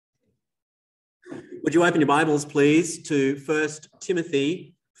Would you open your Bibles, please, to 1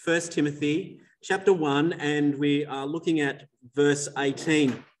 Timothy chapter 1, and we are looking at verse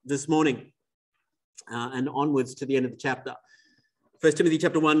 18 this morning and onwards to the end of the chapter. 1 Timothy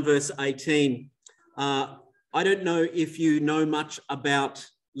chapter 1, verse 18. I don't know if you know much about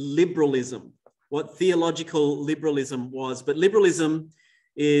liberalism, what theological liberalism was, but liberalism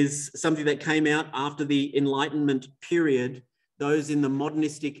is something that came out after the Enlightenment period. Those in the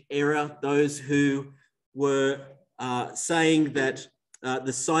modernistic era, those who were saying that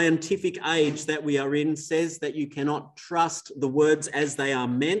the scientific age that we are in says that you cannot trust the words as they are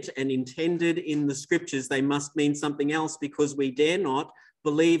meant and intended in the scriptures. They must mean something else because we dare not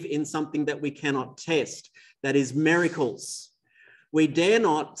believe in something that we cannot test, that is miracles. We dare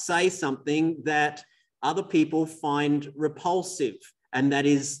not say something that other people find repulsive, and that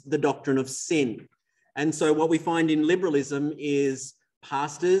is the doctrine of sin. And so what we find in liberalism is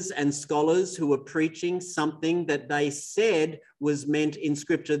pastors and scholars who are preaching something that they said was meant in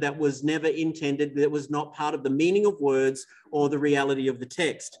scripture that was never intended, that was not part of the meaning of words or the reality of the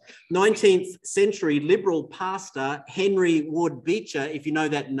text. 19th century liberal pastor Henry Ward Beecher, if you know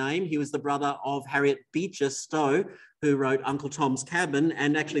that name, he was the brother of Harriet Beecher Stowe, who wrote Uncle Tom's Cabin,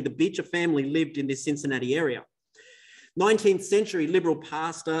 and actually the Beecher family lived in this Cincinnati area. 19th century liberal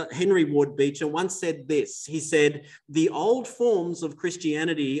pastor Henry Ward Beecher once said this. He said, "The old forms of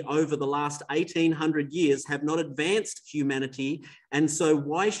Christianity over the last 1800 years have not advanced humanity, and so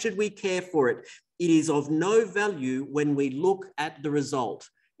why should we care for it? It is of no value when we look at the result."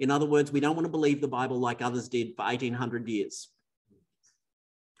 In other words, we don't want to believe the Bible like others did for 1800 years.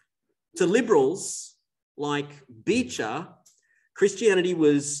 To liberals like Beecher, Christianity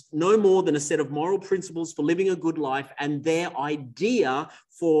was no more than a set of moral principles for living a good life and their idea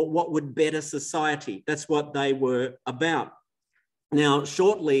for what would better society. That's what they were about. Now,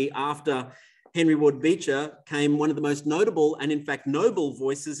 shortly after Henry Ward Beecher came one of the most notable and, in fact, noble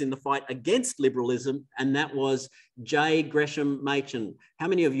voices in the fight against liberalism, and that was J. Gresham Machen. How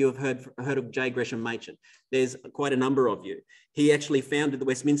many of you have heard of J. Gresham Machen? There's quite a number of you. He actually founded the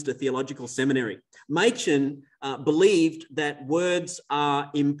Westminster Theological Seminary. Machen believed that words are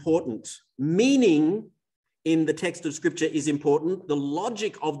important. Meaning in the text of scripture is important. The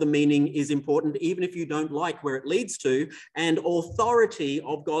logic of the meaning is important, even if you don't like where it leads to, and authority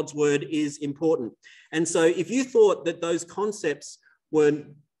of God's word is important. And so if you thought that those concepts were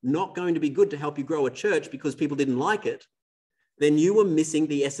not going to be good to help you grow a church because people didn't like it, then you were missing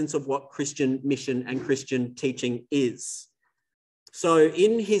the essence of what Christian mission and Christian teaching is. So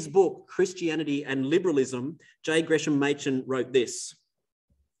in his book, Christianity and Liberalism, J. Gresham Machen wrote this: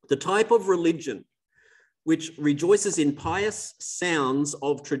 "The type of religion which rejoices in pious sounds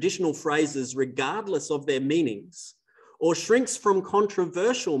of traditional phrases regardless of their meanings, or shrinks from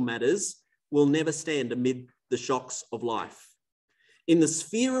controversial matters, will never stand amid the shocks of life. In the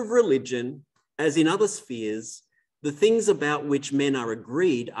sphere of religion, as in other spheres, the things about which men are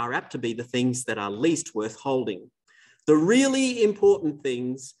agreed are apt to be the things that are least worth holding. The really important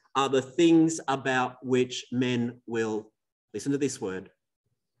things are the things about which men will," listen to this word,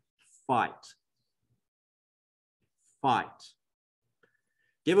 "fight." Fight.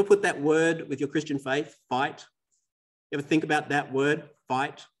 Do you ever put that word with your Christian faith, fight? You ever think about that word,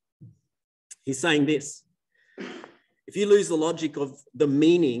 fight? He's saying this: if you lose the logic of the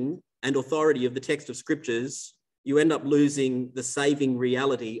meaning and authority of the text of scriptures, you end up losing the saving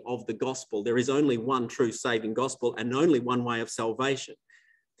reality of the gospel. There is only one true saving gospel and only one way of salvation.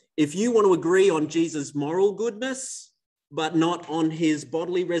 If you want to agree on Jesus' moral goodness, but not on his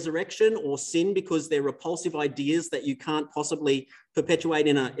bodily resurrection or sin because they're repulsive ideas that you can't possibly perpetuate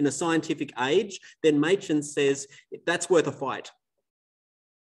in a scientific age, then Machen says that's worth a fight.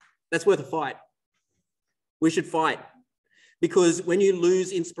 That's worth a fight. We should fight. Because when you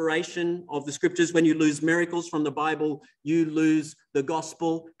lose inspiration of the scriptures, when you lose miracles from the Bible, you lose the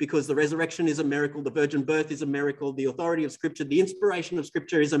gospel, because the resurrection is a miracle, the virgin birth is a miracle, the authority of scripture, the inspiration of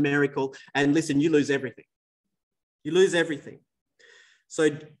scripture is a miracle, and listen, you lose everything. You lose everything. So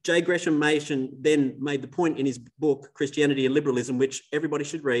J. Gresham Machen then made the point in his book, Christianity and Liberalism, which everybody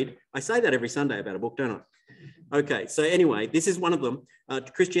should read. I say that every Sunday about a book, don't I? Okay, so anyway, this is one of them,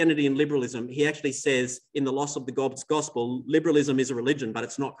 Christianity and Liberalism. He actually says in The Loss of the God's Gospel, liberalism is a religion, but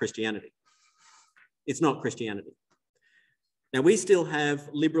it's not Christianity. It's not Christianity. Now, we still have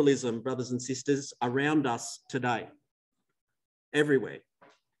liberalism, brothers and sisters, around us today, everywhere.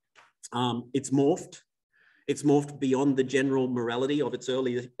 It's morphed. It's morphed beyond the general morality of its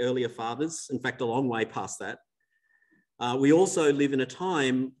earlier fathers. In fact, a long way past that. We also live in a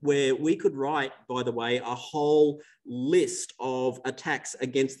time where we could write, by the way, a whole list of attacks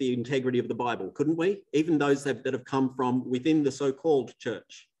against the integrity of the Bible, couldn't we? Even those that have come from within the so-called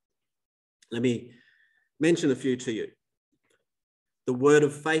church. Let me mention a few to you. The Word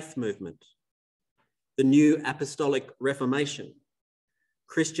of Faith movement, the New Apostolic Reformation,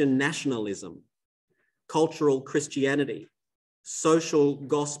 Christian nationalism, cultural Christianity, social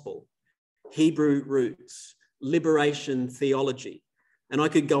gospel, Hebrew roots, liberation theology. And I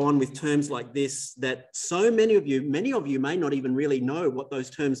could go on with terms like this that so many of you may not even really know what those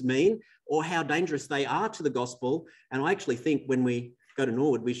terms mean or how dangerous they are to the gospel. And I actually think when we go to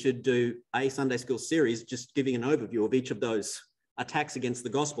Norwood, we should do a Sunday school series just giving an overview of each of those attacks against the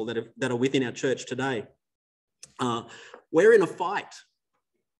gospel that are within our church today. We're in a fight.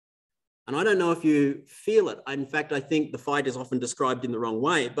 And I don't know if you feel it. In fact, I think the fight is often described in the wrong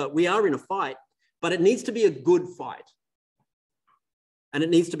way, but we are in a fight, but it needs to be a good fight. And it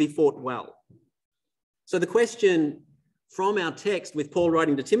needs to be fought well. So the question from our text with Paul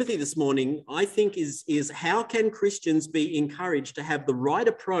writing to Timothy this morning, I think is how can Christians be encouraged to have the right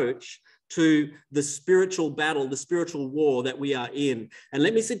approach to the spiritual battle, the spiritual war that we are in? And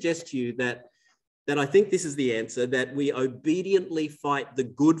let me suggest to you that I think this is the answer, that we obediently fight the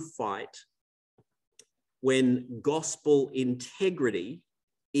good fight when gospel integrity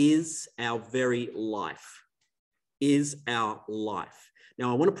is our very life, is our life.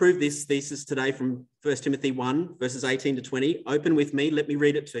 Now, I want to prove this thesis today from 1 Timothy 1, verses 18 to 20. Open with me. Let me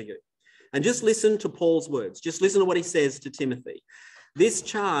read it to you. And just listen to Paul's words. Just listen to what he says to Timothy. This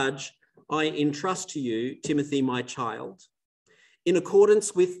charge I entrust to you, Timothy, my child, in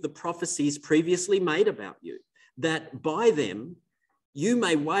accordance with the prophecies previously made about you, that by them you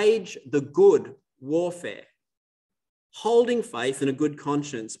may wage the good warfare, holding faith and a good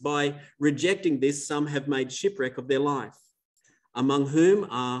conscience. By rejecting this, some have made shipwreck of their life, among whom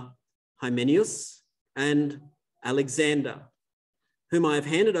are Hymenaeus and Alexander, whom I have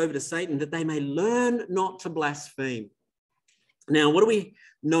handed over to Satan, that they may learn not to blaspheme. Now, what do we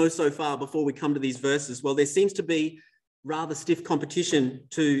know so far before we come to these verses? Well, there seems to be rather stiff competition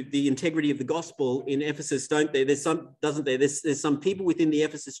to the integrity of the gospel in Ephesus, don't there? There's some people within the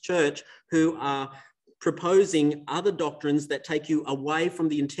Ephesus church who are proposing other doctrines that take you away from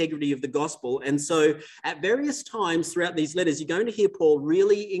the integrity of the gospel. And so at various times throughout these letters, you're going to hear Paul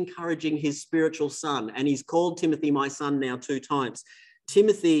really encouraging his spiritual son. And he's called Timothy my son now 2 times.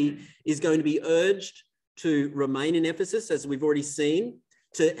 Timothy is going to be urged to remain in Ephesus, as we've already seen,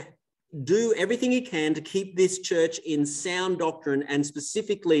 to do everything he can to keep this church in sound doctrine and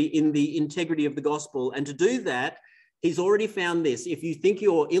specifically in the integrity of the gospel. And to do that, he's already found this. If you think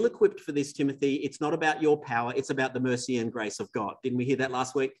you're ill-equipped for this, Timothy, it's not about your power, it's about the mercy and grace of God. Didn't we hear that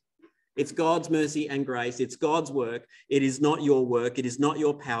last week? It's God's mercy and grace. It's God's work. It is not your work. It is not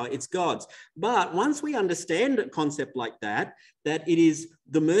your power. It's God's. But once we understand a concept like that it is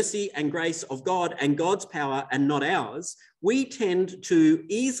the mercy and grace of God and God's power and not ours, we tend to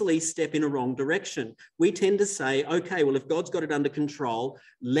easily step in a wrong direction. We tend to say, okay, well, if God's got it under control,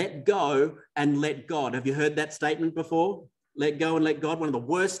 let go and let God. Have you heard that statement before? Let go and let God. One of the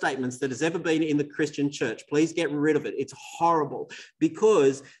worst statements that has ever been in the Christian church. Please get rid of it. It's horrible,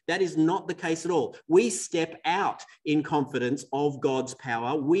 because that is not the case at all. We step out in confidence of God's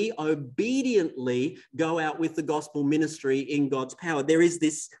power. We obediently go out with the gospel ministry in God's power. There is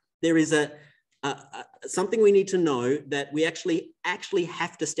something we need to know, that we actually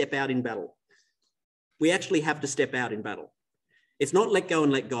have to step out in battle. We actually have to step out in battle. It's not let go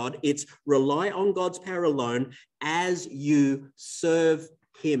and let God. It's rely on God's power alone as you serve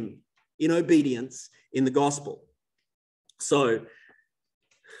him in obedience in the gospel. So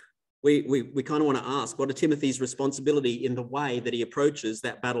we kind of want to ask, what are Timothy's responsibility in the way that he approaches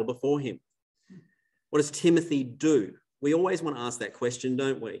that battle before him? What does Timothy do? We always want to ask that question,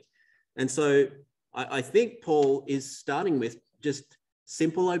 don't we? And so I think Paul is starting with just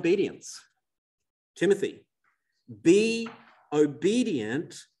simple obedience. Timothy, be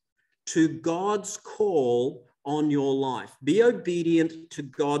obedient to God's call on your life. Be obedient to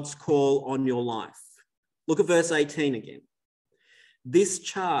God's call on your life. Look at verse 18 again. This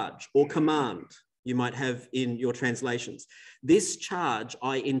charge or command, you might have in your translations, this charge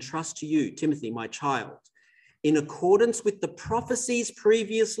I entrust to you, Timothy, my child, in accordance with the prophecies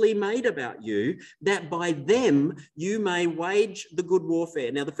previously made about you, that by them you may wage the good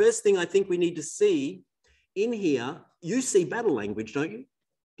warfare. Now, the first thing I think we need to see in here, you see battle language, don't you? Do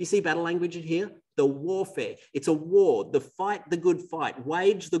you see battle language in here? The warfare. It's a war. The fight, the good fight.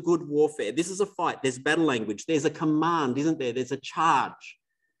 Wage the good warfare. This is a fight. There's battle language. There's a command, isn't there? There's a charge.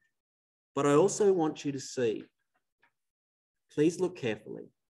 But I also want you to see please look carefully.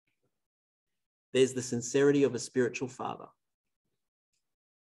 There's the sincerity of a spiritual father.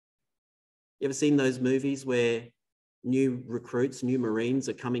 You ever seen those movies where new recruits, new Marines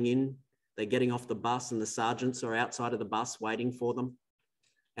are coming in, they're getting off the bus and the sergeants are outside of the bus waiting for them,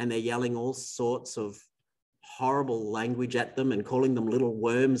 and they're yelling all sorts of horrible language at them and calling them little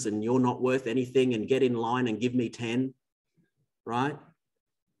worms and you're not worth anything and get in line and give me 10, right?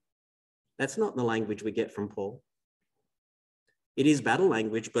 That's not the language we get from Paul. It is battle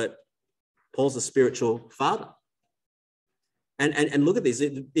language, but Paul's a spiritual father. And look at this,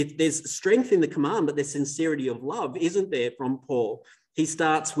 if there's strength in the command, but there's sincerity of love, isn't there, from Paul? He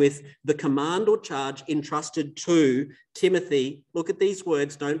starts with the command or charge entrusted to Timothy. Look at these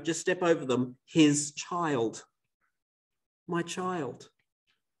words, don't just step over them. His child, my child.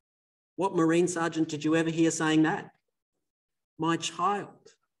 What Marine sergeant did you ever hear saying that? My child.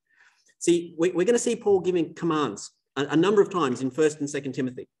 See, we're going to see Paul giving commands a number of times in 1st and 2nd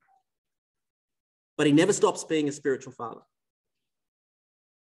Timothy, but he never stops being a spiritual father.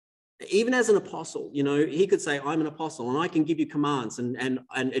 Even as an apostle, you know, he could say, I'm an apostle and I can give you commands and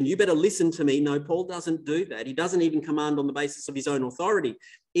you better listen to me. No, Paul doesn't do that. He doesn't even command on the basis of his own authority.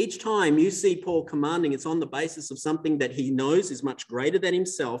 Each time you see Paul commanding, it's on the basis of something that he knows is much greater than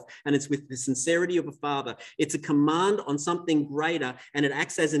himself, and it's with the sincerity of a father. It's a command on something greater, and it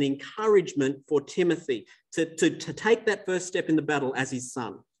acts as an encouragement for Timothy to take that first step in the battle as his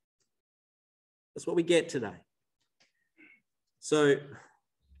son. That's what we get today. So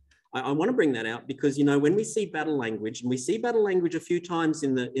I want to bring that out because, you know, when we see battle language, and we see battle language a few times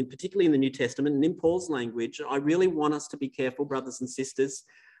particularly in the New Testament and in Paul's language, I really want us to be careful, brothers and sisters.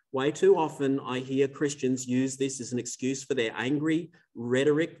 Way too often I hear Christians use this as an excuse for their angry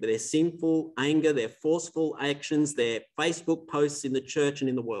rhetoric, their sinful anger, their forceful actions, their Facebook posts in the church and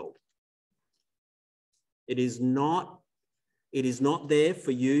in the world. It is not there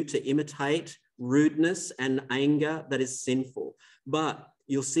for you to imitate rudeness and anger that is sinful. But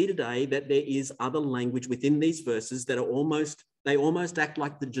you'll see today that there is other language within these verses that they almost act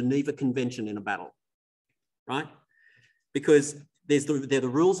like the Geneva Convention in a battle, right? Because they're the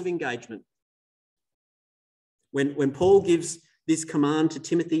rules of engagement. When Paul gives this command to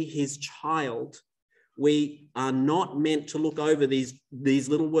Timothy, his child, we are not meant to look over these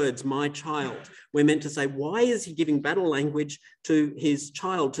little words, my child. We're meant to say, why is he giving battle language to his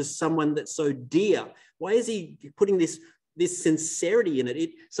child, to someone that's so dear? Why is he putting this sincerity in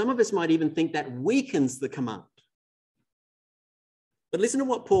it? Some of us might even think that weakens the command. But listen to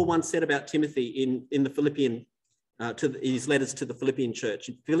what Paul once said about Timothy in the Philippian, his letters to the Philippian church.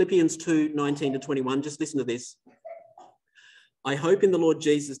 In Philippians 2:19-21, just listen to this. I hope in the Lord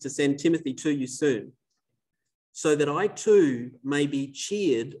Jesus to send Timothy to you soon, so that I too may be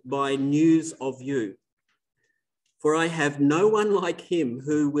cheered by news of you. For I have no one like him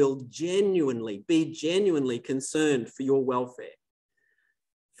who will be genuinely concerned for your welfare.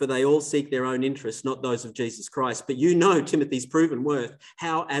 For they all seek their own interests, not those of Jesus Christ. But you know Timothy's proven worth,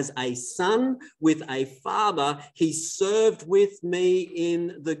 how as a son with a father, he served with me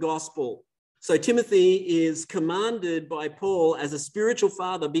in the gospel. So Timothy is commanded by Paul as a spiritual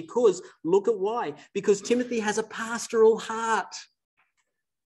father because, look at why, because Timothy has a pastoral heart.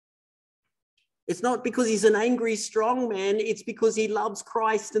 It's not because he's an angry strong man. It's because he loves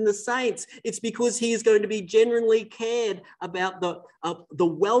Christ and the saints. It's because he is going to be genuinely cared about the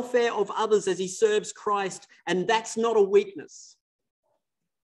welfare of others as he serves Christ. And that's not a weakness.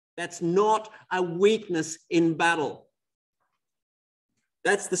 That's not a weakness in battle.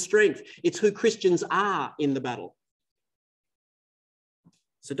 That's the strength. It's who Christians are in the battle.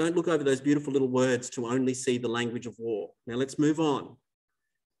 So don't look over those beautiful little words to only see the language of war. Now let's move on,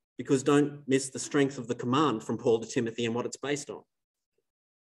 because don't miss the strength of the command from Paul to Timothy and what it's based on.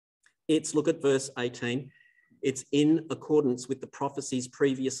 Look at verse 18. It's in accordance with the prophecies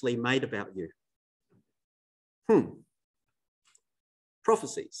previously made about you.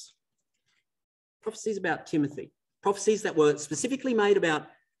 Prophecies. Prophecies about Timothy. Prophecies that were specifically made about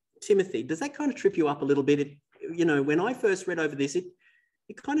Timothy. Does that kind of trip you up a little bit? When I first read over this, it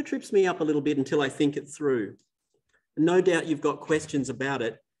kind of trips me up a little bit until I think it through. No doubt you've got questions about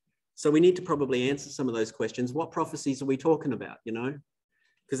it. So we need to probably answer some of those questions. What prophecies are we talking about,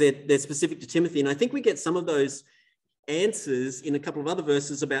 Because they're specific to Timothy. And I think we get some of those answers in a couple of other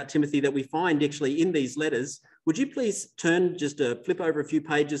verses about Timothy that we find actually in these letters. Would you please turn, just flip over a few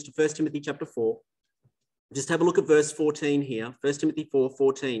pages to 1 Timothy chapter 4. Just have a look at verse 14 here, 1 Timothy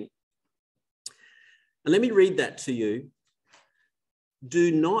 4:14. And let me read that to you.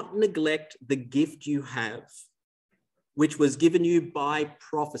 Do not neglect the gift you have, which was given you by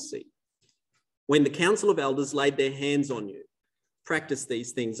prophecy, when the council of elders laid their hands on you. practice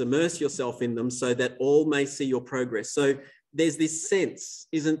these things, immerse yourself in them so that all may see your progress. So there's this sense,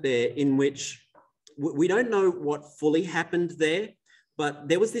 isn't there, in which we don't know what fully happened there, but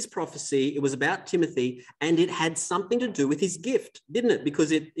there was this prophecy. It was about Timothy, and it had something to do with his gift, didn't it?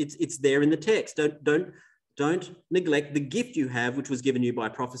 Because it's there in the text. Don't neglect the gift you have, which was given you by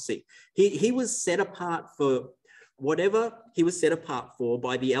prophecy. He was set apart for whatever he was set apart for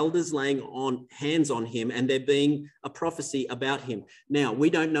by the elders laying on hands on him, and there being a prophecy about him. Now, we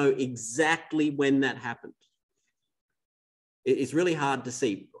don't know exactly when that happened. It's really hard to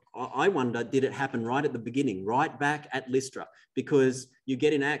see. I wonder, did it happen right at the beginning, right back at Lystra? Because you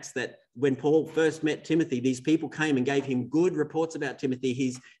get in Acts that when Paul first met Timothy, these people came and gave him good reports about Timothy.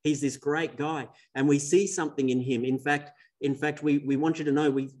 He's this great guy, and we see something in him. In fact, we want you to know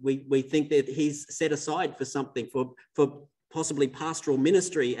we think that he's set aside for something, for possibly pastoral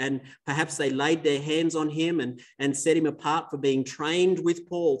ministry, and perhaps they laid their hands on him and set him apart for being trained with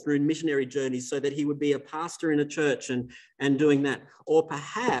Paul through missionary journeys so that he would be a pastor in a church and doing that. Or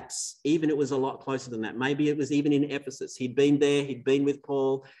perhaps even it was a lot closer than that. Maybe it was even in Ephesus. He'd been there, he'd been with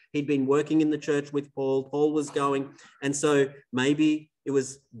Paul, he'd been working in the church with Paul, Paul was going. And so maybe it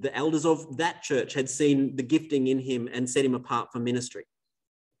was the elders of that church had seen the gifting in him and set him apart for ministry.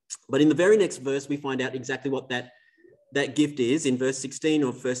 But in the very next verse, we find out exactly what that gift is. In verse 16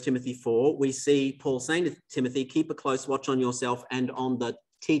 of 1 Timothy 4, we see Paul saying to Timothy, keep a close watch on yourself and on the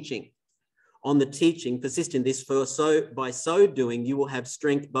teaching. On the teaching, persist in this, for by so doing, you will have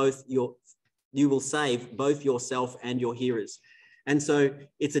strength, you will save both yourself and your hearers. And so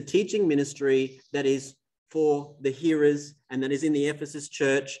it's a teaching ministry that is for the hearers and that is in the Ephesus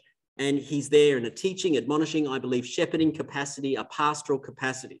church. And he's there in a teaching, admonishing, I believe, shepherding capacity, a pastoral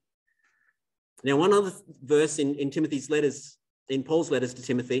capacity. Now, one other verse in Timothy's letters, in Paul's letters to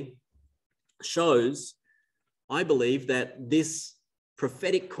Timothy, shows, I believe, that this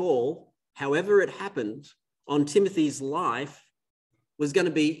prophetic call, however it happened on Timothy's life, was going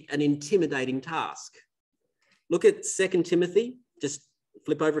to be an intimidating task. Look at 2 Timothy, just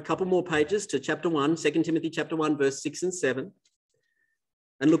flip over a couple more pages to chapter 1, 2 Timothy chapter 1, verse 6 and 7.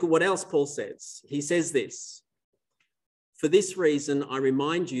 And look at what else Paul says. He says this, for this reason, I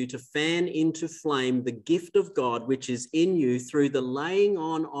remind you to fan into flame the gift of God, which is in you through the laying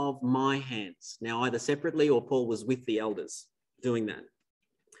on of my hands. Now, either separately or Paul was with the elders doing that.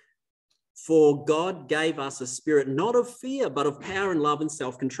 For God gave us a spirit, not of fear, but of power and love and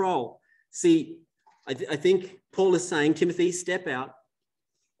self-control. See, I think Paul is saying, Timothy, step out.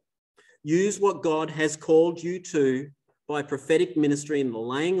 Use what God has called you to by prophetic ministry and the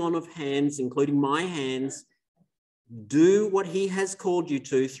laying on of hands, including my hands. Do what he has called you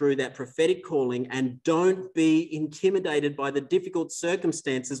to through that prophetic calling, and don't be intimidated by the difficult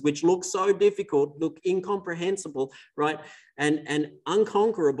circumstances, which look so difficult, look incomprehensible, right? And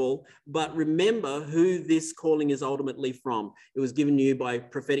unconquerable. But remember who this calling is ultimately from. It was given you by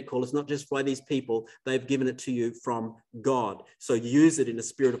prophetic call. It's not just by these people. They've given it to you from God. So use it in a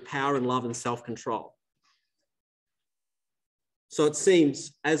spirit of power and love and self-control. So it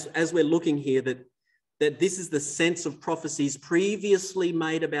seems, as we're looking here, that this is the sense of prophecies previously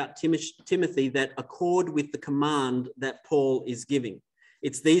made about Timothy that accord with the command that Paul is giving.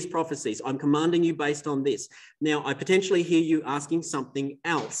 It's these prophecies. I'm commanding you based on this. Now, I potentially hear you asking something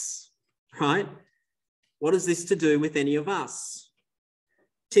else, right? What is this to do with any of us?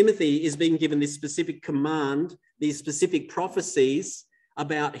 Timothy is being given this specific command, these specific prophecies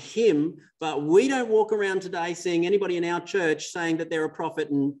about him, but we don't walk around today seeing anybody in our church saying that they're a prophet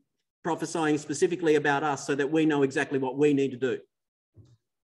and prophesying specifically about us so that we know exactly what we need to do.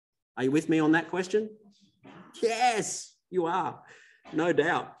 Are you with me on that question? Yes, you are, no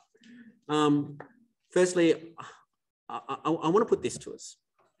doubt. Firstly, I want to put this to us.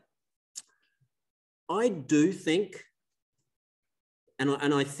 I do think,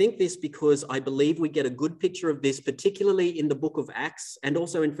 and I think this because I believe we get a good picture of this, particularly in the book of Acts and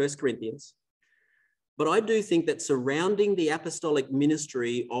also in 1 Corinthians. But I do think that surrounding the apostolic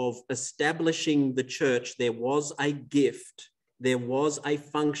ministry of establishing the church, there was a gift, there was a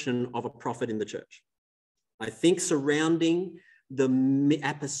function of a prophet in the church. I think surrounding the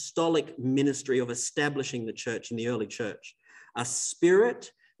apostolic ministry of establishing the church in the early church, a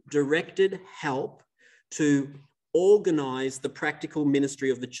spirit-directed help to organize the practical ministry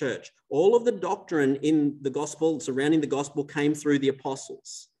of the church. All of the doctrine in the gospel, surrounding the gospel, came through the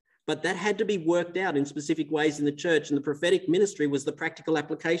apostles. But that had to be worked out in specific ways in the church. And the prophetic ministry was the practical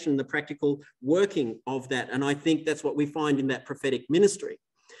application, the practical working of that. And I think that's what we find in that prophetic ministry.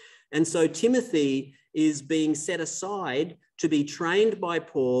 And so Timothy is being set aside to be trained by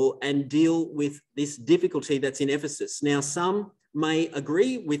Paul and deal with this difficulty that's in Ephesus. Now, some may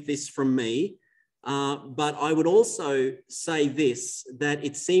agree with this from me, but I would also say this, that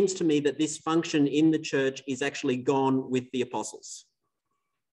it seems to me that this function in the church is actually gone with the apostles.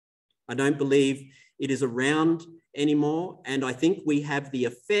 I don't believe it is around anymore. And I think we have the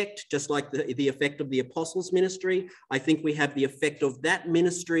effect, just like the effect of the apostles' ministry, I think we have the effect of that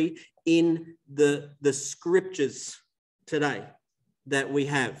ministry in the scriptures today that we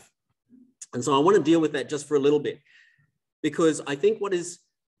have. And so I want to deal with that just for a little bit, because I think what is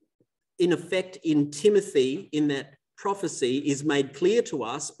in effect in Timothy, in that prophecy, is made clear to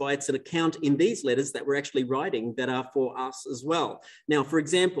us by its an account in these letters that we're actually writing that are for us as well. Now, for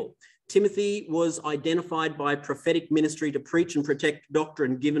example, Timothy was identified by prophetic ministry to preach and protect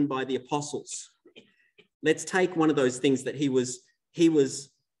doctrine given by the apostles. Let's take one of those things that he was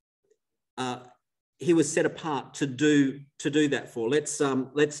set apart to do that for.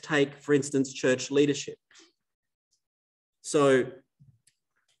 Let's take, for instance, church leadership. So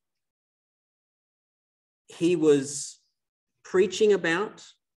he was preaching about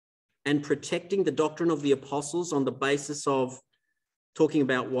and protecting the doctrine of the apostles on the basis of talking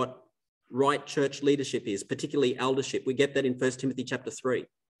about what right church leadership is, particularly eldership. We get that in 1 Timothy chapter 3.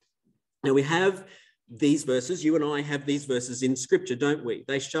 Now we have these verses, you and I have these verses in scripture, don't we?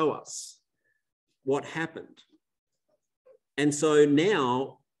 They show us what happened. And so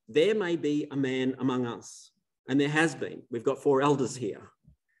now there may be a man among us, and there has been. We've got 4 elders here.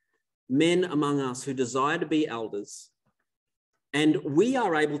 Men among us who desire to be elders. And we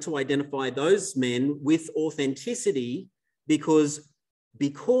are able to identify those men with authenticity because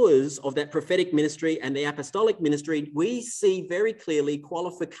of that prophetic ministry and the apostolic ministry. We see very clearly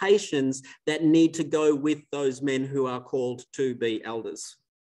qualifications that need to go with those men who are called to be elders,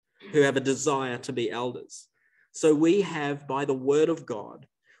 who have a desire to be elders. So we have, by the word of God,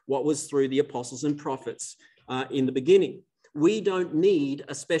 what was through the apostles and prophets in the beginning. We don't need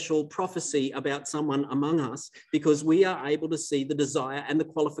a special prophecy about someone among us because we are able to see the desire and the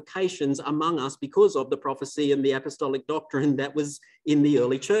qualifications among us because of the prophecy and the apostolic doctrine that was in the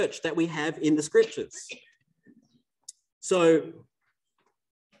early church that we have in the scriptures. So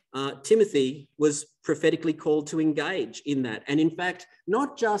Timothy was prophetically called to engage in that. And in fact,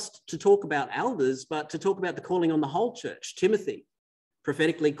 not just to talk about elders, but to talk about the calling on the whole church. Timothy,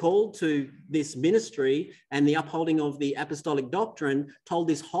 prophetically called to this ministry and the upholding of the apostolic doctrine, told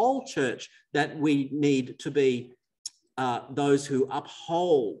this whole church that we need to be those who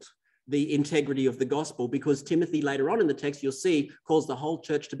uphold the integrity of the gospel, because Timothy later on in the text, you'll see, calls the whole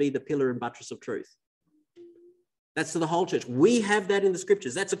church to be the pillar and buttress of truth. That's to the whole church. We have that in the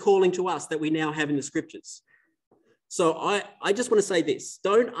scriptures. That's a calling to us that we now have in the scriptures. So I just want to say this,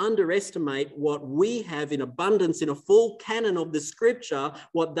 don't underestimate what we have in abundance in a full canon of the scripture,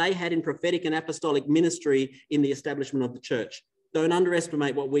 what they had in prophetic and apostolic ministry in the establishment of the church. Don't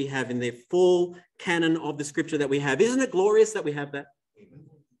underestimate what we have in their full canon of the scripture that we have. Isn't it glorious that we have that?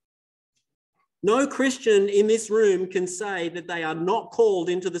 No Christian in this room can say that they are not called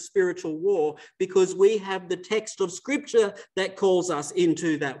into the spiritual war because we have the text of scripture that calls us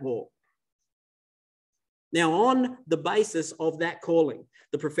into that war. Now, on the basis of that calling,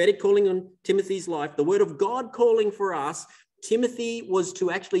 the prophetic calling on Timothy's life, the word of God calling for us, Timothy was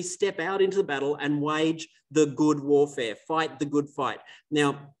to actually step out into the battle and wage the good warfare, fight the good fight.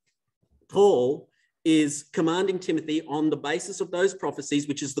 Now, Paul is commanding Timothy on the basis of those prophecies,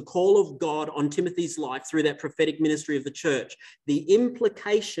 which is the call of God on Timothy's life through that prophetic ministry of the church. The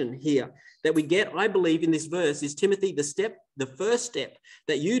implication here that we get, I believe, in this verse is, Timothy, the first step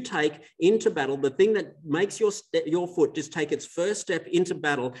that you take into battle, the thing that makes your foot just take its first step into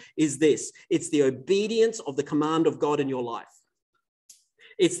battle is this. It's the obedience of the command of God in your life.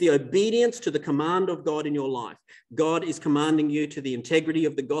 It's the obedience to the command of God in your life. God is commanding you to the integrity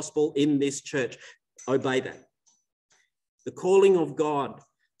of the gospel in this church. Obey that. The calling of God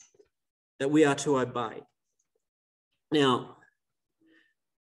that we are to obey. Now,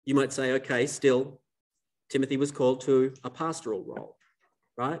 you might say, okay, still, Timothy was called to a pastoral role,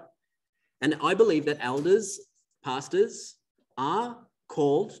 right? And I believe that elders, pastors, are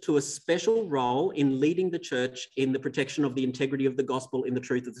called to a special role in leading the church in the protection of the integrity of the gospel in the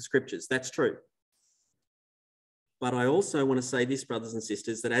truth of the scriptures. That's true. But I also want to say this, brothers and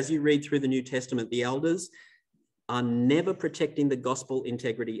sisters, that as you read through the New Testament, the elders are never protecting the gospel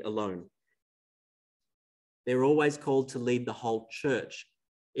integrity alone. They're always called to lead the whole church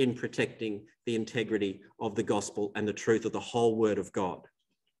in protecting the integrity of the gospel and the truth of the whole word of God.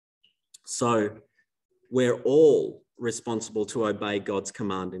 So we're all responsible to obey God's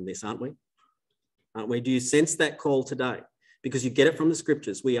command in this, aren't we? Aren't we? Do you sense that call today? Because you get it from the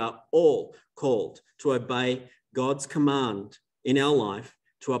scriptures. We are all called to obey God's command in our life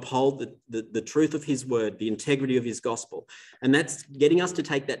to uphold the truth of his word, the integrity of his gospel. And that's getting us to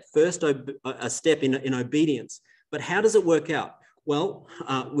take that first step in obedience. But how does it work out? Well,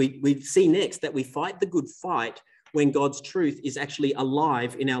 we see next that we fight the good fight when God's truth is actually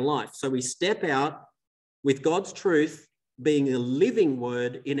alive in our life. So we step out with God's truth being a living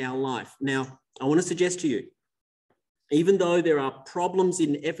word in our life. Now, I want to suggest to you, even though there are problems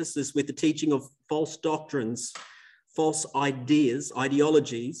in Ephesus with the teaching of false doctrines, false ideas,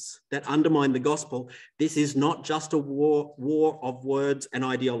 ideologies that undermine the gospel, this is not just a war of words and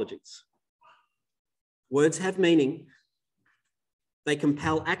ideologies. Words have meaning. They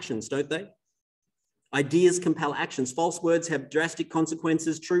compel actions, don't they? Ideas compel actions. False words have drastic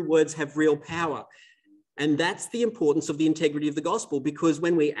consequences. True words have real power. And that's the importance of the integrity of the gospel, because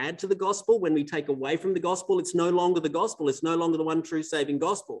when we add to the gospel, when we take away from the gospel, it's no longer the gospel. It's no longer the one true saving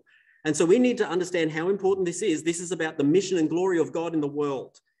gospel. And so we need to understand how important this is. This is about the mission and glory of God in the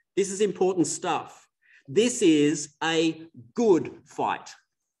world. This is important stuff. This is a good fight.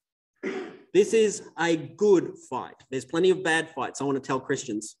 This is a good fight. There's plenty of bad fights. I want to tell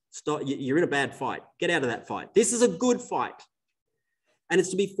Christians, stop, you're in a bad fight. Get out of that fight. This is a good fight. And it's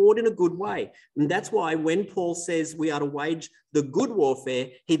to be fought in a good way. And that's why when Paul says we are to wage the good warfare,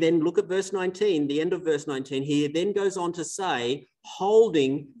 he then, look at verse 19, the end of verse 19, he then goes on to say,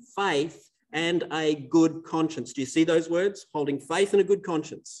 holding faith and a good conscience. Do you see those words? Holding faith and a good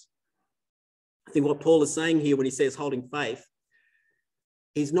conscience. I think what Paul is saying here when he says holding faith,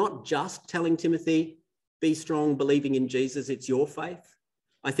 he's not just telling Timothy, be strong, believing in Jesus, it's your faith.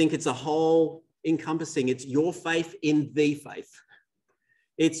 I think it's a whole encompassing, it's your faith in the faith.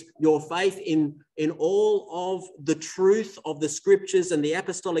 It's your faith in all of the truth of the scriptures and the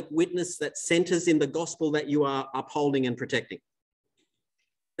apostolic witness that centers in the gospel that you are upholding and protecting.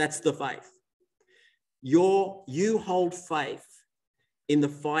 That's the faith. You hold faith in the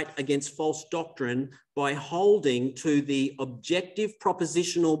fight against false doctrine by holding to the objective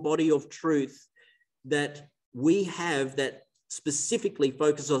propositional body of truth that we have that specifically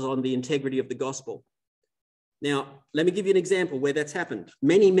focuses on the integrity of the gospel. Now, let me give you an example where that's happened.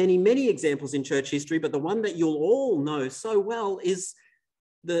 Many, many, many examples in church history, but the one that you'll all know so well is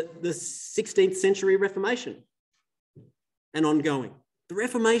the 16th century Reformation and ongoing. The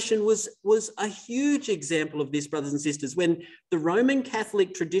Reformation was a huge example of this, brothers and sisters, when the Roman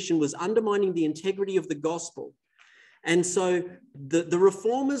Catholic tradition was undermining the integrity of the gospel. And so the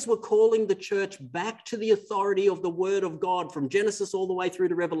reformers were calling the church back to the authority of the word of God from Genesis all the way through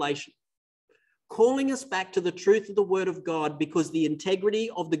to Revelation, calling us back to the truth of the word of God because the integrity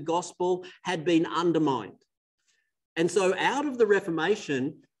of the gospel had been undermined. And so out of the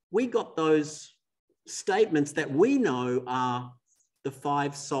Reformation, we got those statements that we know are the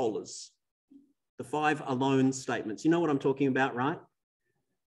 5 solas, the 5 alone statements. You know what I'm talking about, right?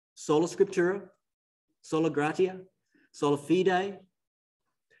 Sola Scriptura, Sola Gratia, Sola Fide,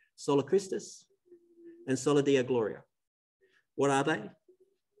 Sola Christus, and Sola Deo Gloria. What are they?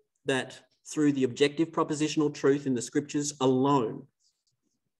 That through the objective propositional truth in the scriptures alone,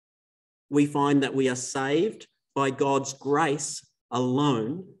 we find that we are saved by God's grace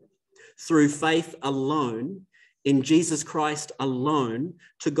alone, through faith alone, in Jesus Christ alone,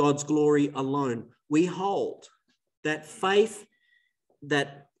 to God's glory alone. We hold that faith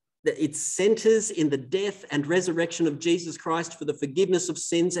that it centers in the death and resurrection of Jesus Christ for the forgiveness of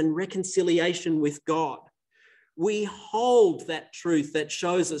sins and reconciliation with God. We hold that truth that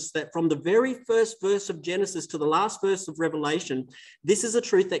shows us that from the very first verse of Genesis to the last verse of Revelation, this is a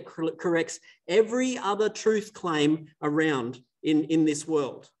truth that corrects every other truth claim around in this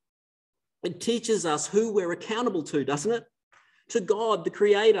world. It teaches us who we're accountable to, doesn't it? To God, the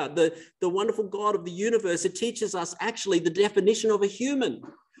creator, the wonderful God of the universe. It teaches us actually the definition of a human,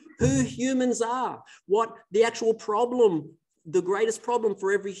 who humans are, what the actual problem, the greatest problem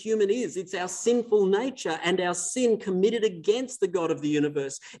for every human is. It's our sinful nature and our sin committed against the God of the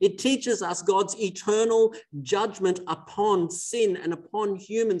universe. It teaches us God's eternal judgment upon sin and upon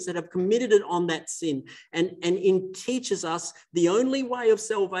humans that have committed it on that sin. And it teaches us the only way of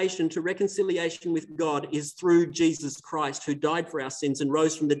salvation to reconciliation with God is through Jesus Christ, who died for our sins and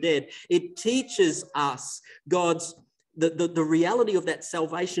rose from the dead. It teaches us God's the reality of that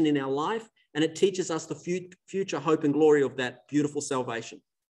salvation in our life, and it teaches us the future hope and glory of that beautiful salvation.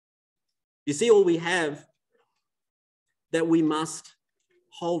 You see, all we have that we must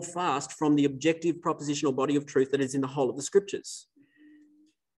hold fast from the objective propositional body of truth that is in the whole of the scriptures.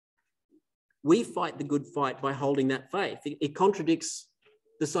 We fight the good fight by holding that faith. It contradicts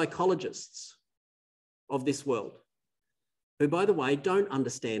the psychologists of this world, who, by the way, don't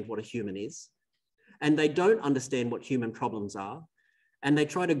understand what a human is. and they don't understand what human problems are, and they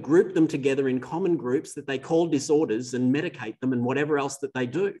try to group them together in common groups that they call disorders and medicate them and whatever else that they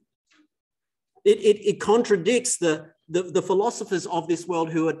do. It contradicts the philosophers of this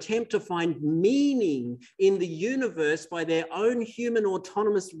world who attempt to find meaning in the universe by their own human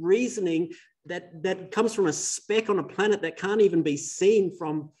autonomous reasoning that comes from a speck on a planet that can't even be seen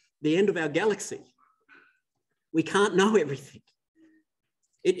from the end of our galaxy. We can't know everything.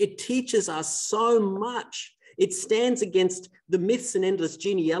 It teaches us so much. It stands against the myths and endless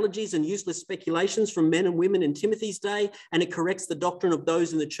genealogies and useless speculations from men and women in Timothy's day, and it corrects the doctrine of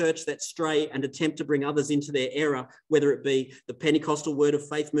those in the church that stray and attempt to bring others into their error, whether it be the Pentecostal word of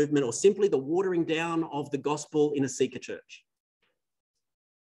faith movement or simply the watering down of the gospel in a seeker church.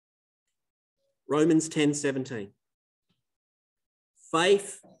 Romans 10:17.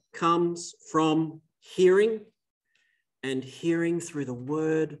 Faith comes from hearing, and hearing through the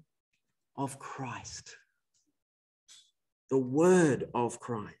word of Christ. The word of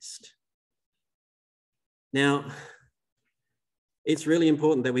Christ. Now, it's really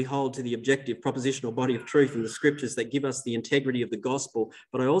important that we hold to the objective propositional body of truth in the scriptures that give us the integrity of the gospel.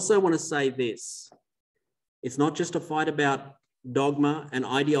 But I also want to say this. It's not just a fight about dogma and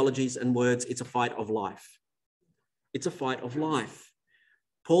ideologies and words. It's a fight of life. It's a fight of life.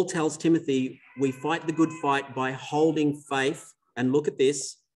 Paul tells Timothy, we fight the good fight by holding faith, and look at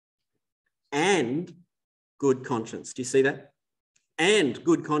this, and good conscience. Do you see that? And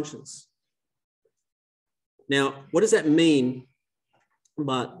good conscience. Now, what does that mean?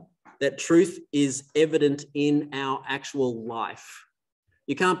 But that truth is evident in our actual life.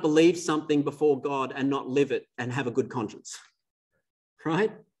 You can't believe something before God and not live it and have a good conscience,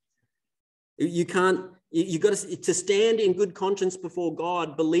 right? You can't. You've got to stand in good conscience before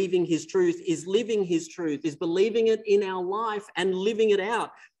God, believing his truth, is living his truth, is believing it in our life and living it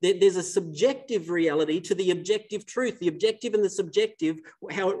out. There's a subjective reality to the objective truth. The objective and the subjective,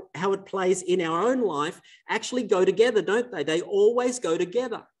 how it plays in our own life, actually go together, don't they? They always go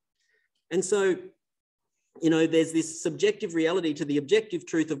together. And so, you know, there's this subjective reality to the objective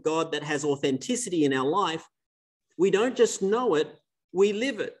truth of God that has authenticity in our life. We don't just know it, we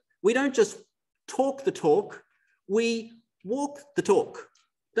live it. We don't just talk the talk, we walk the talk,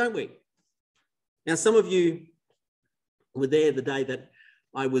 don't we? Now, some of you were there the day that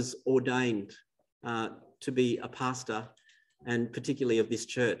I was ordained to be a pastor, and particularly of this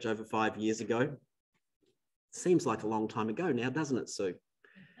church over 5 years ago. Seems like a long time ago now, doesn't it, Sue?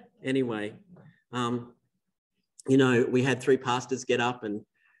 Anyway, you know, we had 3 pastors get up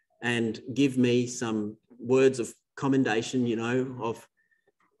and give me some words of commendation, you know,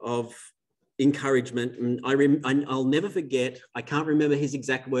 of encouragement. And I'll never forget, I can't remember his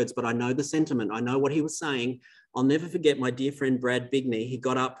exact words, but I know the sentiment. I know what he was saying. I'll never forget my dear friend, Brad Bigney. He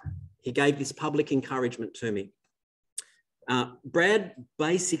got up, he gave this public encouragement to me. Brad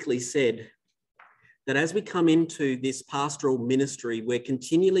basically said that as we come into this pastoral ministry, we're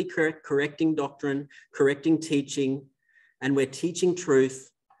continually correcting doctrine, correcting teaching, and we're teaching truth,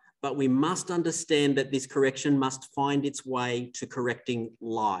 but we must understand that this correction must find its way to correcting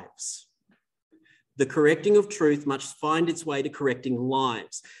lives. The correcting of truth must find its way to correcting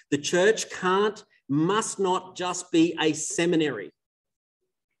lives. The church must not just be a seminary.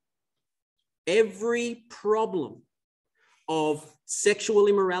 Every problem of sexual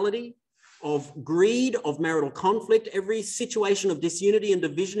immorality, of greed, of marital conflict, every situation of disunity and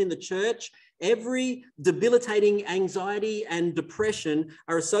division in the church, every debilitating anxiety and depression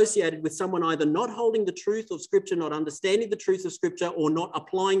are associated with someone either not holding the truth of Scripture, not understanding the truth of Scripture, or not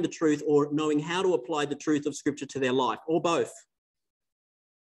applying the truth or knowing how to apply the truth of Scripture to their life, or both.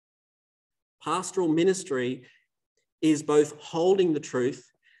 Pastoral ministry is both holding the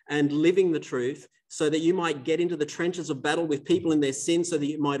truth and living the truth, so that you might get into the trenches of battle with people in their sin, so that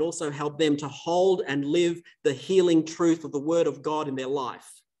you might also help them to hold and live the healing truth of the Word of God in their life.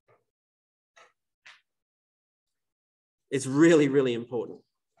 It's really, really important.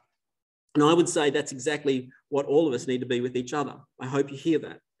 And I would say that's exactly what all of us need to be with each other. I hope you hear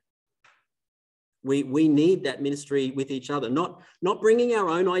that. We need that ministry with each other, not bringing our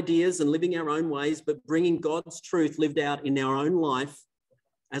own ideas and living our own ways, but bringing God's truth lived out in our own life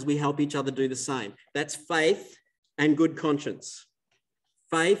as we help each other do the same. That's faith and good conscience.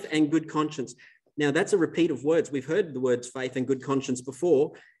 Faith and good conscience. Now, that's a repeat of words. We've heard the words faith and good conscience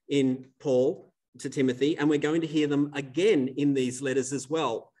before in Paul to Timothy, and we're going to hear them again in these letters as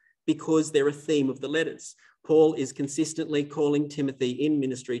well, because they're a theme of the letters. Paul is consistently calling Timothy in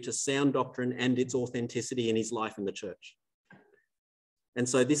ministry to sound doctrine and its authenticity in his life in the church. And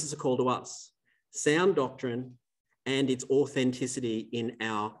so this is a call to us. Sound doctrine and its authenticity in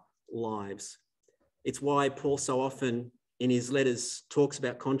our lives. It's why Paul so often in his letters talks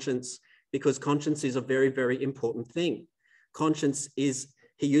about conscience, because conscience is a very, very important thing. Conscience is,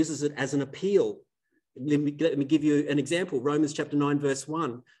 he uses it as an appeal. Let me give you an example. Romans chapter 9, verse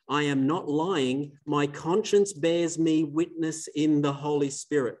 1. I am not lying. My conscience bears me witness in the Holy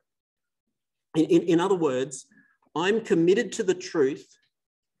Spirit. In other words, I'm committed to the truth,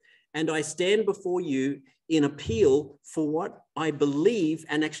 and I stand before you in appeal for what I believe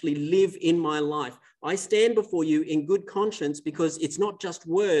and actually live in my life. I stand before you in good conscience because it's not just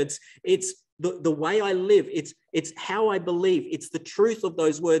words, it's the way I live, it's how I believe, it's the truth of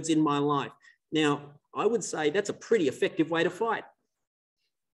those words in my life. Now, I would say that's a pretty effective way to fight.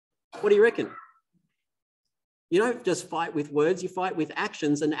 What do you reckon? You don't just fight with words, you fight with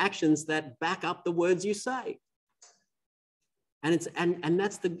actions, and actions that back up the words you say. And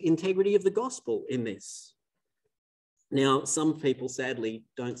that's the integrity of the gospel in this. Now, some people sadly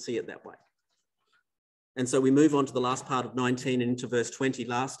don't see it that way. And so we move on to the last part of 19 and into verse 20.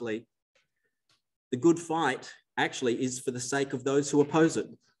 Lastly, the good fight actually is for the sake of those who oppose it.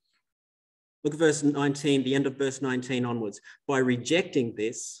 Look at verse 19, the end of verse 19 onwards. By rejecting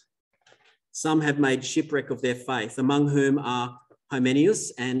this, some have made shipwreck of their faith, among whom are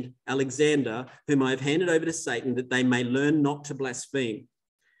Hymenaeus and Alexander, whom I have handed over to Satan, that they may learn not to blaspheme.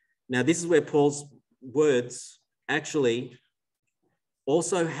 Now, this is where Paul's words actually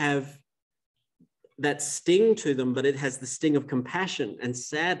also have that sting to them, but it has the sting of compassion and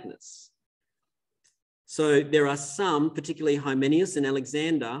sadness. So there are some, particularly Hymenaeus and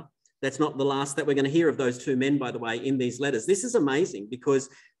Alexander. That's not the last that we're going to hear of those two men, by the way, in these letters. This is amazing because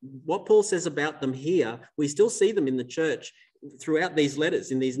what Paul says about them here, we still see them in the church throughout these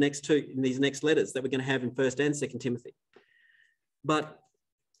letters, in these next letters that we're going to have in 1st and 2nd Timothy. But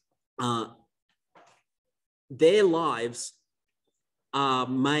their lives are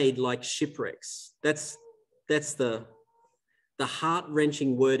made like shipwrecks. That's the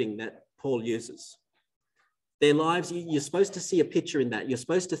heart-wrenching wording that Paul uses. Their lives, you're supposed to see a picture in that. You're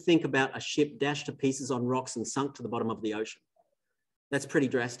supposed to think about a ship dashed to pieces on rocks and sunk to the bottom of the ocean. That's pretty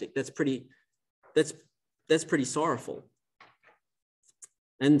drastic. That's pretty sorrowful.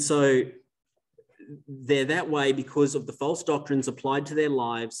 And so they're that way because of the false doctrines applied to their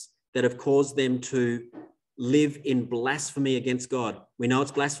lives that have caused them to live in blasphemy against God. We know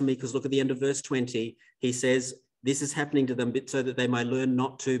it's blasphemy because look at the end of verse 20. He says, this is happening to them so that they may learn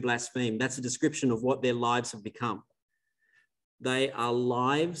not to blaspheme. That's a description of what their lives have become. They are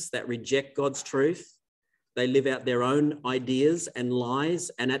lives that reject God's truth. They live out their own ideas and lies.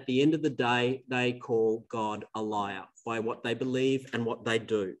 And at the end of the day, they call God a liar by what they believe and what they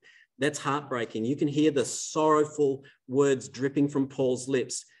do. That's heartbreaking. You can hear the sorrowful words dripping from Paul's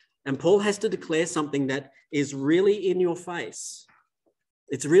lips. And Paul has to declare something that is really in your face.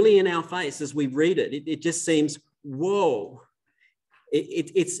 It's really in our face as we read it. It just seems, whoa.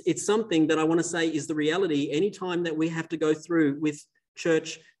 It's something that I want to say is the reality anytime that we have to go through with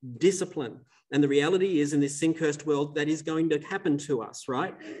church discipline. And the reality is in this sin-cursed world, that is going to happen to us,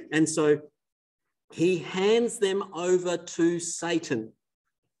 right? And so he hands them over to Satan.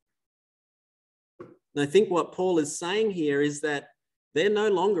 And I think what Paul is saying here is that they're no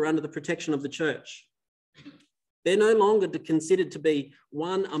longer under the protection of the church. They're no longer considered to be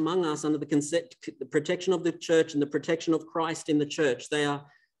one among us under the protection of the church and the protection of Christ in the church. They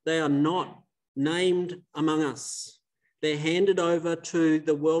are not named among us. They're handed over to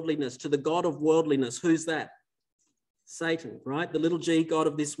the worldliness, to the god of worldliness. Who's that? Satan, right? The little g god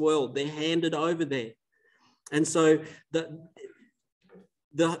of this world. They're handed over there. And so the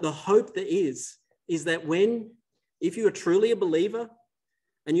hope there is that if you are truly a believer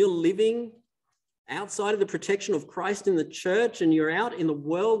and you're living outside of the protection of Christ in the church and you're out in the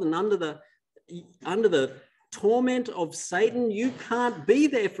world and under the torment of Satan, you can't be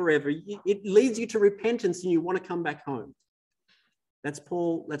there forever. It leads you to repentance and you want to come back home. That's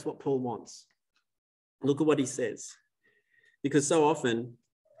what Paul wants. Look at what he says. Because so often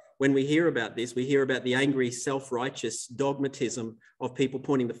when we hear about this, we hear about the angry, self-righteous dogmatism of people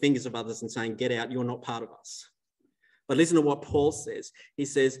pointing the fingers of others and saying, get out, you're not part of us. But listen to what Paul says. He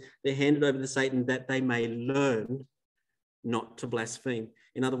says they're handed over to Satan that they may learn not to blaspheme.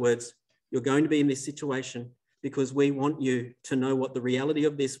 In other words, you're going to be in this situation because we want you to know what the reality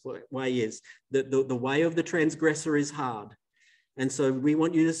of this way is. The way of the transgressor is hard. And so we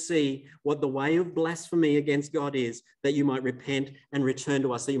want you to see what the way of blasphemy against God is, that you might repent and return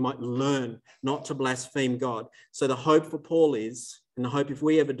to us, that you might learn not to blaspheme God. So the hope for Paul is, and the hope if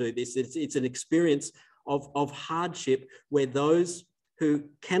we ever do this, it's an experience of hardship where those who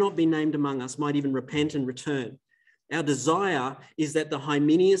cannot be named among us might even repent and return. Our desire is that the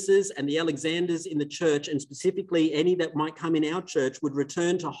Hymeniuses and the Alexanders in the church, and specifically any that might come in our church, would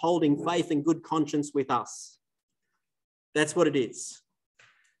return to holding faith and good conscience with us. That's what it is.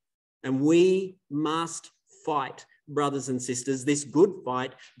 And we must fight, brothers and sisters, this good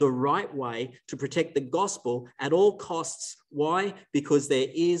fight the right way to protect the gospel at all costs. Why? Because there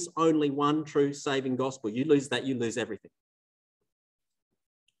is only one true saving gospel. You lose that, you lose everything.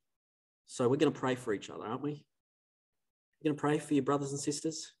 So we're going to pray for each other, aren't we? You're going to pray for your brothers and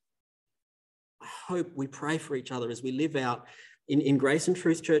sisters? I hope we pray for each other as we live out in Grace and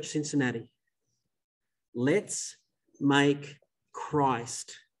Truth Church Cincinnati. Let's make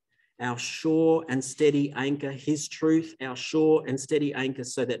Christ our sure and steady anchor, his truth, our sure and steady anchor,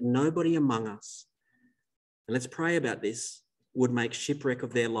 so that nobody among us, and let's pray about this, would make shipwreck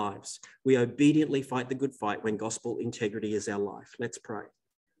of their lives. We obediently fight the good fight when gospel integrity is our life. Let's pray.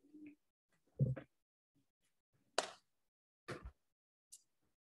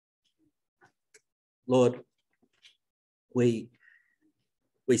 Lord, we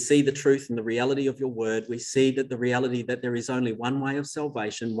see the truth and the reality of your word. We see that the reality that there is only one way of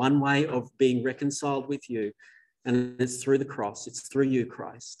salvation, one way of being reconciled with you, and it's through the cross. It's through you,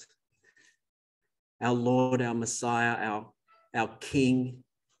 Christ. Our Lord, our Messiah, our King,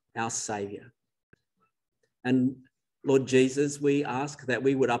 our Saviour. And Lord Jesus, we ask that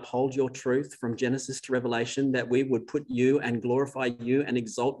we would uphold your truth from Genesis to Revelation, that we would put you and glorify you and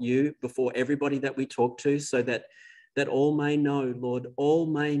exalt you before everybody that we talk to, so that all may know, Lord, all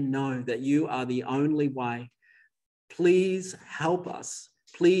may know that you are the only way. Please help us.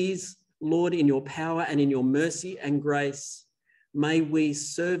 Please, Lord, in your power and in your mercy and grace, may we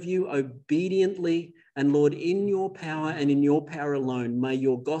serve you obediently. And Lord, in your power and in your power alone, may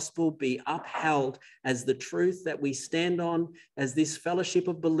your gospel be upheld as the truth that we stand on, as this fellowship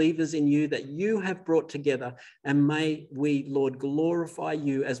of believers in you that you have brought together. And may we, Lord, glorify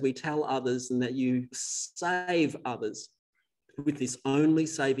you as we tell others, and that you save others with this only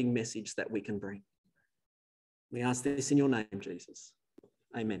saving message that we can bring. We ask this in your name, Jesus.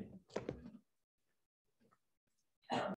 Amen.